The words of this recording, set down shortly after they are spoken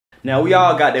Now we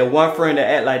all got that one friend that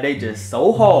act like they just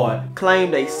so hard,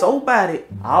 claim they so bad it,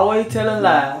 always telling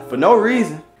lies for no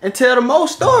reason, and tell the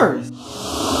most stories.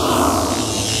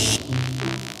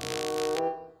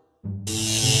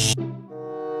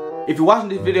 If you're watching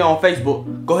this video on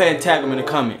Facebook, go ahead and tag them in the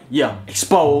comment. Yeah,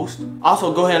 exposed.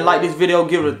 Also, go ahead and like this video,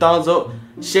 give it a thumbs up,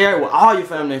 share it with all your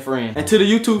family and friends. And to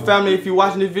the YouTube family, if you're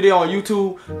watching this video on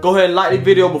YouTube, go ahead and like the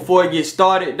video before it gets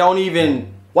started. Don't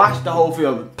even watch the whole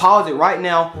film. Pause it right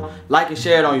now. Like and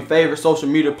share it on your favorite social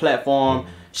media platform.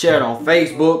 Share it on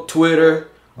Facebook, Twitter,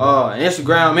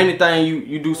 Instagram, anything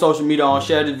you do social media on.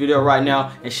 Share this video right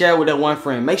now and share it with that one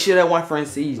friend. Make sure that one friend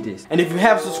sees this. And if you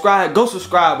haven't subscribed, go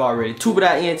subscribe already.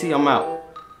 TubaDottENT, I'm out.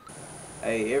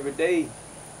 Hey, every day,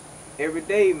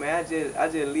 man, I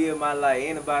just live my life.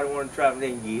 Anybody want to try me, they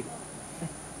can get it.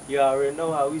 You already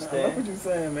know how we stand. What you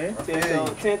saying, man?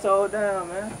 10 toes down,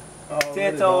 man.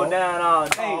 10 toes down all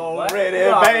day. Already,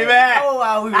 baby. Oh,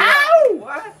 how we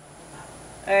what?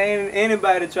 Ain't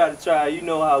anybody try, you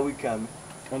know how we coming.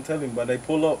 I'm telling you, but they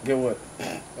pull up, get what?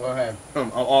 What happened?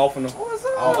 I'm off on them. What's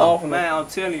up? I'm off on them. Man, I'm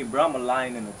telling you, bro, I'm a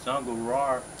lion in the jungle,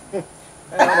 roar. I'm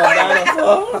a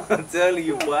dinosaur. I'm telling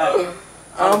you, boy.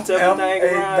 I'm the toughest thing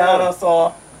around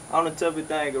dinosaur. I'm the toughest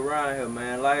thing around here,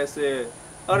 man. Like I said,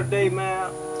 other day,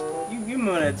 man, you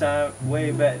remember that time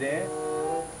way back then?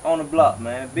 On the block,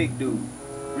 man. Big dude.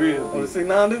 Real big. Oh, the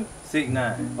 6'9" dude?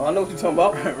 6'9". Oh, I know what you're talking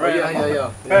about. Right,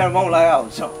 yeah. Ran him on like I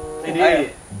was chump. They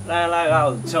did. Ran like I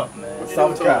was chump, man.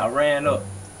 Soft guy. I ran up.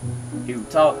 He was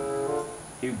talking.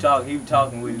 He was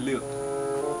talking with his lips.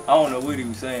 I don't know what he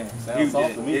was saying. Sounds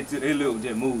soft to me. His lips was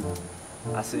just moving.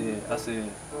 I said,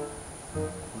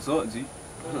 what's up, G?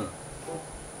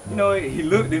 You know, he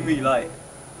looked at me like,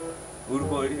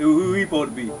 who he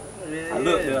supposed to be? I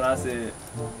looked at him and I said,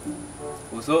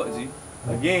 what's up, G?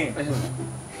 Again.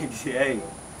 He said, hey.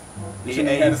 You shouldn't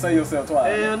have had to say yourself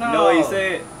twice. Hell no. You know what he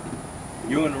said?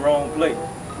 You in the wrong place.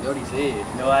 You know what he said?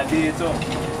 You know what I did to him?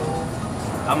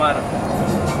 I'm out of.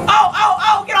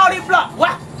 Oh, get all these blocks.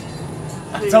 What?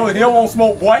 I told you, they don't want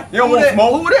smoke, boy. They don't want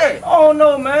smoke. Who that? I don't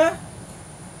know, man.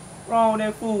 Wrong with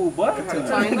that fool, boy.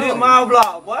 This my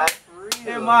block, boy.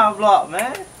 This my block,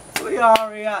 man. We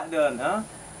already out there now.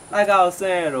 Like I was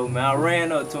saying though, man, I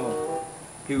ran up to him.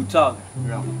 He was talking.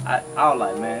 I was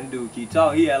like, man, this dude keep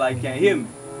talking. He act like he can't hear me.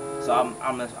 So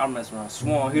I'm messing around.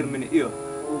 Swan hit him in the ear.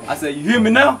 I said, you hear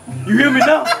me now? You hear me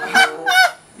now?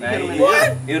 Man,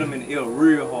 he hit him in the ear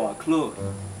real hard. Club.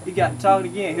 He got to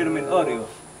talking again. Hit him in the other ear.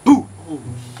 Boo! Oh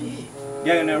shit.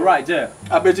 Gave him that right jab.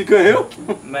 I bet you couldn't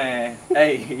hear. Man,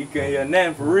 hey, he couldn't hear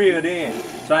nothing for real then.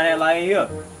 Trying to act like he here.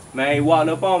 Man, he walked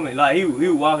up on me. Like he was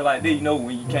walking like this. You know,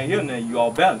 when you can't hear nothing, you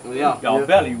all belly. Yeah. Y'all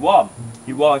belly, you walk.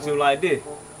 He walked to him like this.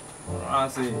 I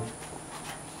said,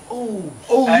 Oh,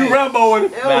 hey, you Rambo-ing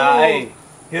him. man, hey,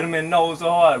 hit him in the nose so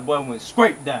hard, the boy went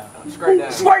straight down. Straight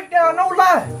down. Straight down, no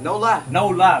lie. No lie. No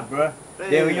lie, bruh.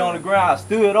 Then when you on the ground, I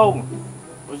stood over.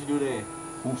 What you do then?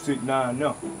 Who 6'9"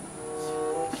 now?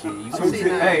 Shit, you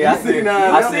Hey, I said,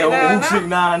 who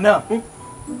 6'9" now?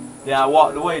 Then I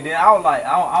walked away. Then I was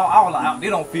like, they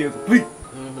don't feel complete.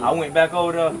 I went back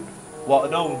over there,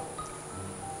 walked over.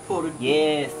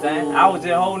 Yeah, son. I was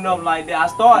just holding up like that.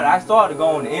 I started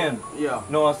going to end. Yeah.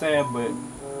 You know what I'm saying? But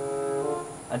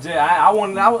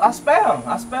I spelled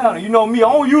him. You know me,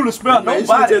 I don't usually spell nobody.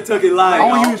 You just took it live. I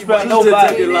don't usually spell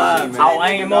nobody. I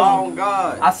ain't Oh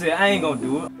God. I said I ain't gonna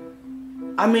do it.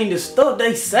 I mean the stuff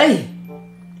they say.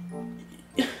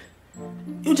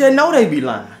 You just know they be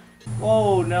lying.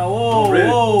 Whoa, now,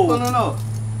 whoa. No.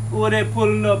 Who are they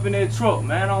pulling up in that truck,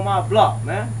 man, on my block,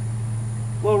 man?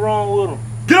 What wrong with them?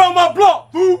 Get on my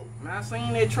block, fool! Man, I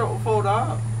seen that truck before,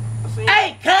 dog.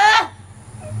 Hey, cuz!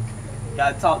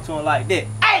 Gotta talk to him like that.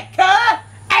 Hey,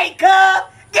 cuz!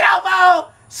 Get off my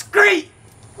street!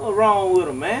 What's wrong with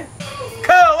him, man? Cuz,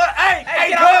 what? Hey,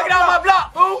 cuz, get on my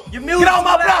block, fool! Get on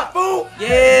my block, fool!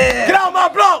 Yeah! Get on my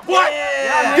block, boy!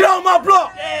 Yeah. Get on my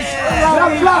block!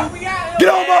 Yeah! Get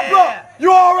on my block!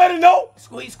 You already know!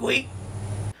 Squeak.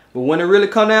 But when it really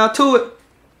come down to it,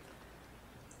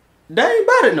 they ain't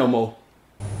about it no more.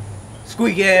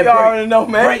 Squeak, yeah, You already know,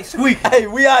 man. Break, squeak. Hey,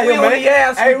 we out here, on man. the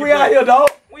ass Hey, we out here, dog.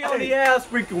 We on the ass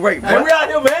freaking break, boy. Hey, we out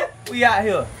here, man. We out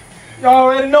here. You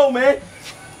already know, man.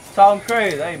 Talking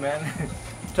crazy, hey man.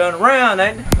 Turn around,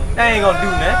 ain't they? They ain't gonna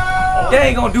do nothing. They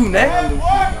ain't gonna do nothing.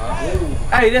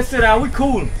 Hey, let's sit down. We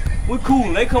coolin'. We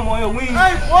coolin'. They come on here. We ready.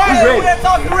 Who that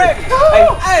talking ready?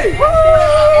 Hey, who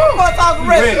that talking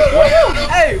ready?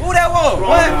 Hey, who that was?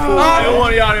 They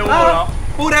one of y'all didn't want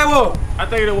Who that was? I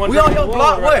think they want We on your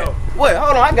block. Wait,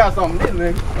 hold on. I got something.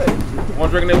 This nigga. One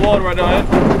drinking that water right now,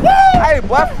 Hey,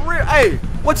 boy, for real. Hey,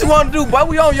 what you want to do, boy?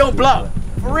 We on your block.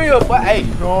 for real, but hey.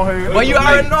 Go ahead. But you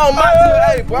already know I'm out to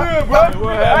hey, boy. Hey, for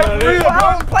real, I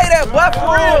don't play that, boy,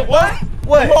 for real, boy.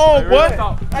 What? Come on, boy.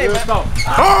 Hey, man.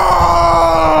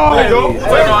 Oh! There you go. Don't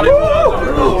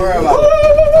worry about it.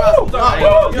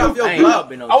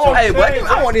 Hey, boy, I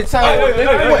want this time.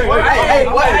 Hey,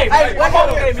 what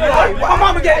mama gave me? My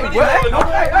mama gave me. Hey,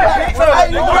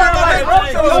 you grab my name, bro.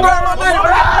 You grab my name,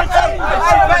 bro. Hey,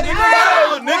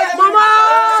 mama.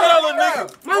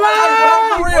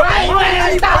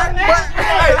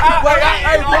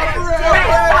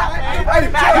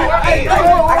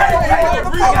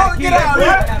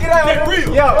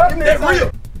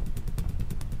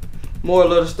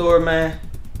 Moral of the story, man.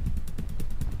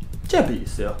 Just be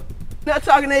yourself. Not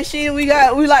talking that shit. We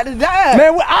like to die.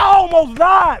 Man, I almost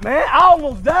died, man. I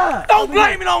almost died. Don't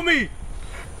blame it on me.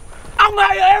 I'm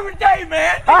out here every day,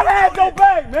 man. I had your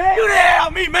back, man. You didn't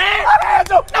have me, man. I had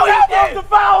your back. No, you I didn't. was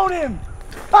found him.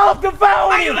 I was found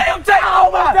Man, him. you let him take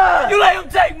mine. You let him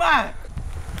take mine.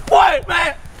 What,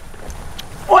 man?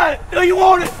 What? Do you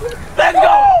want it? Let's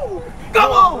go.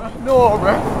 Come on. No,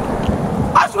 bro.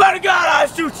 I swear to God, I'll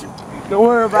shoot you. Don't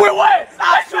worry about With what?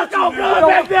 I'll shoot your blood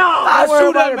back down. I'll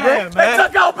shoot that man, man. They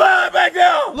took your blood back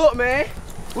down. Look, man.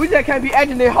 We just can't be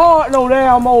acting that hard no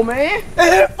damn more, man.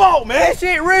 It's his fault, man. That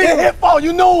shit real. It's his fault.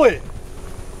 You know it.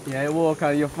 Yeah, it was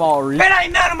kind of your fault, Reed. It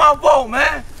ain't none of my fault,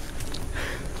 man.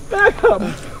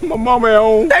 my mama at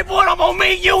home. They put them on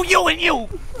me, you, and you.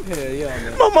 Yeah,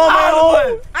 man. My mama at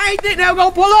home. I ain't think they were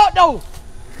gonna pull up though.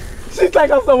 She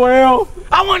think I'm somewhere else.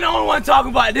 I wasn't the only one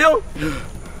talking about them.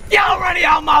 Y'all run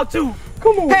y'all mouth too.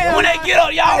 Come on. Hell, When they get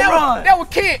up, y'all run. That was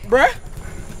Kent, bruh.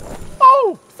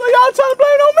 Oh, so y'all trying to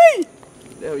blame it on me?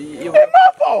 It's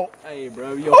my fault. Hey, bro.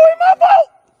 Oh, it's my fault.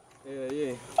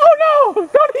 Yeah. Oh no!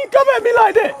 Don't even come at me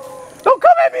like that. Don't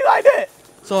come at me like that.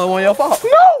 So it wasn't your fault?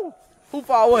 No. Who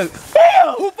fault was it?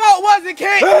 Damn. Who fault was it,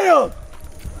 Kent? Damn.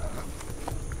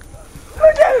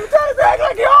 Look at him trying to act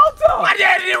like he all tough. My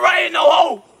daddy didn't write in no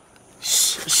hole.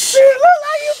 Shit, look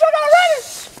like you took already.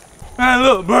 Man,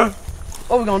 look, bro.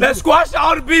 What we gonna Let's squash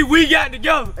all the beef we got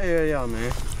together. do? Yeah,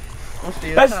 man. I'm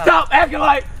still Let's tired. stop acting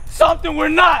like something we're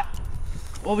not.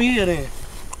 What we here then?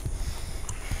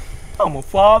 I'm a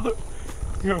father.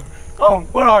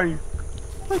 What are you?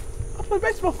 I play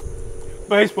baseball.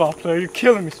 Baseball player. You're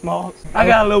killing me, Smalls. I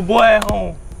got a little boy at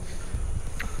home.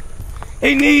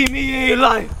 He need me in his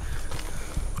life.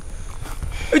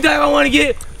 You think I want to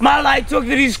get my life took to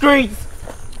these streets?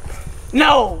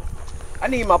 No. I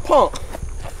need my pump.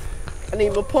 I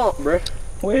need my pump, bruh.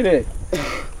 Where that?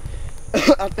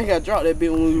 I think I dropped that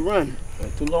bit when we was running.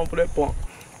 Too long for that pump.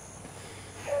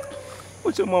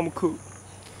 What's your mama cook?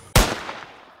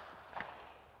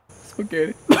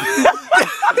 Spaghetti.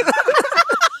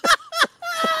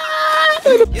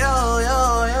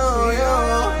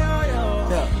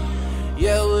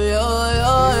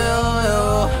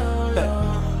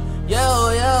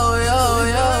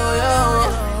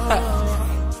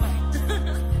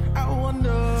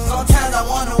 Sometimes I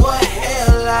wonder what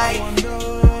hell like.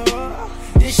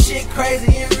 This shit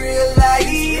crazy in real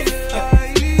life.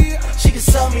 She can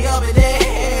sum me up in that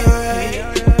hair, right?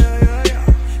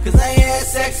 Cause I ain't had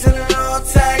sex in a long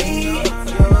time.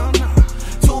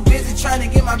 Too busy trying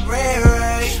to get my bread right.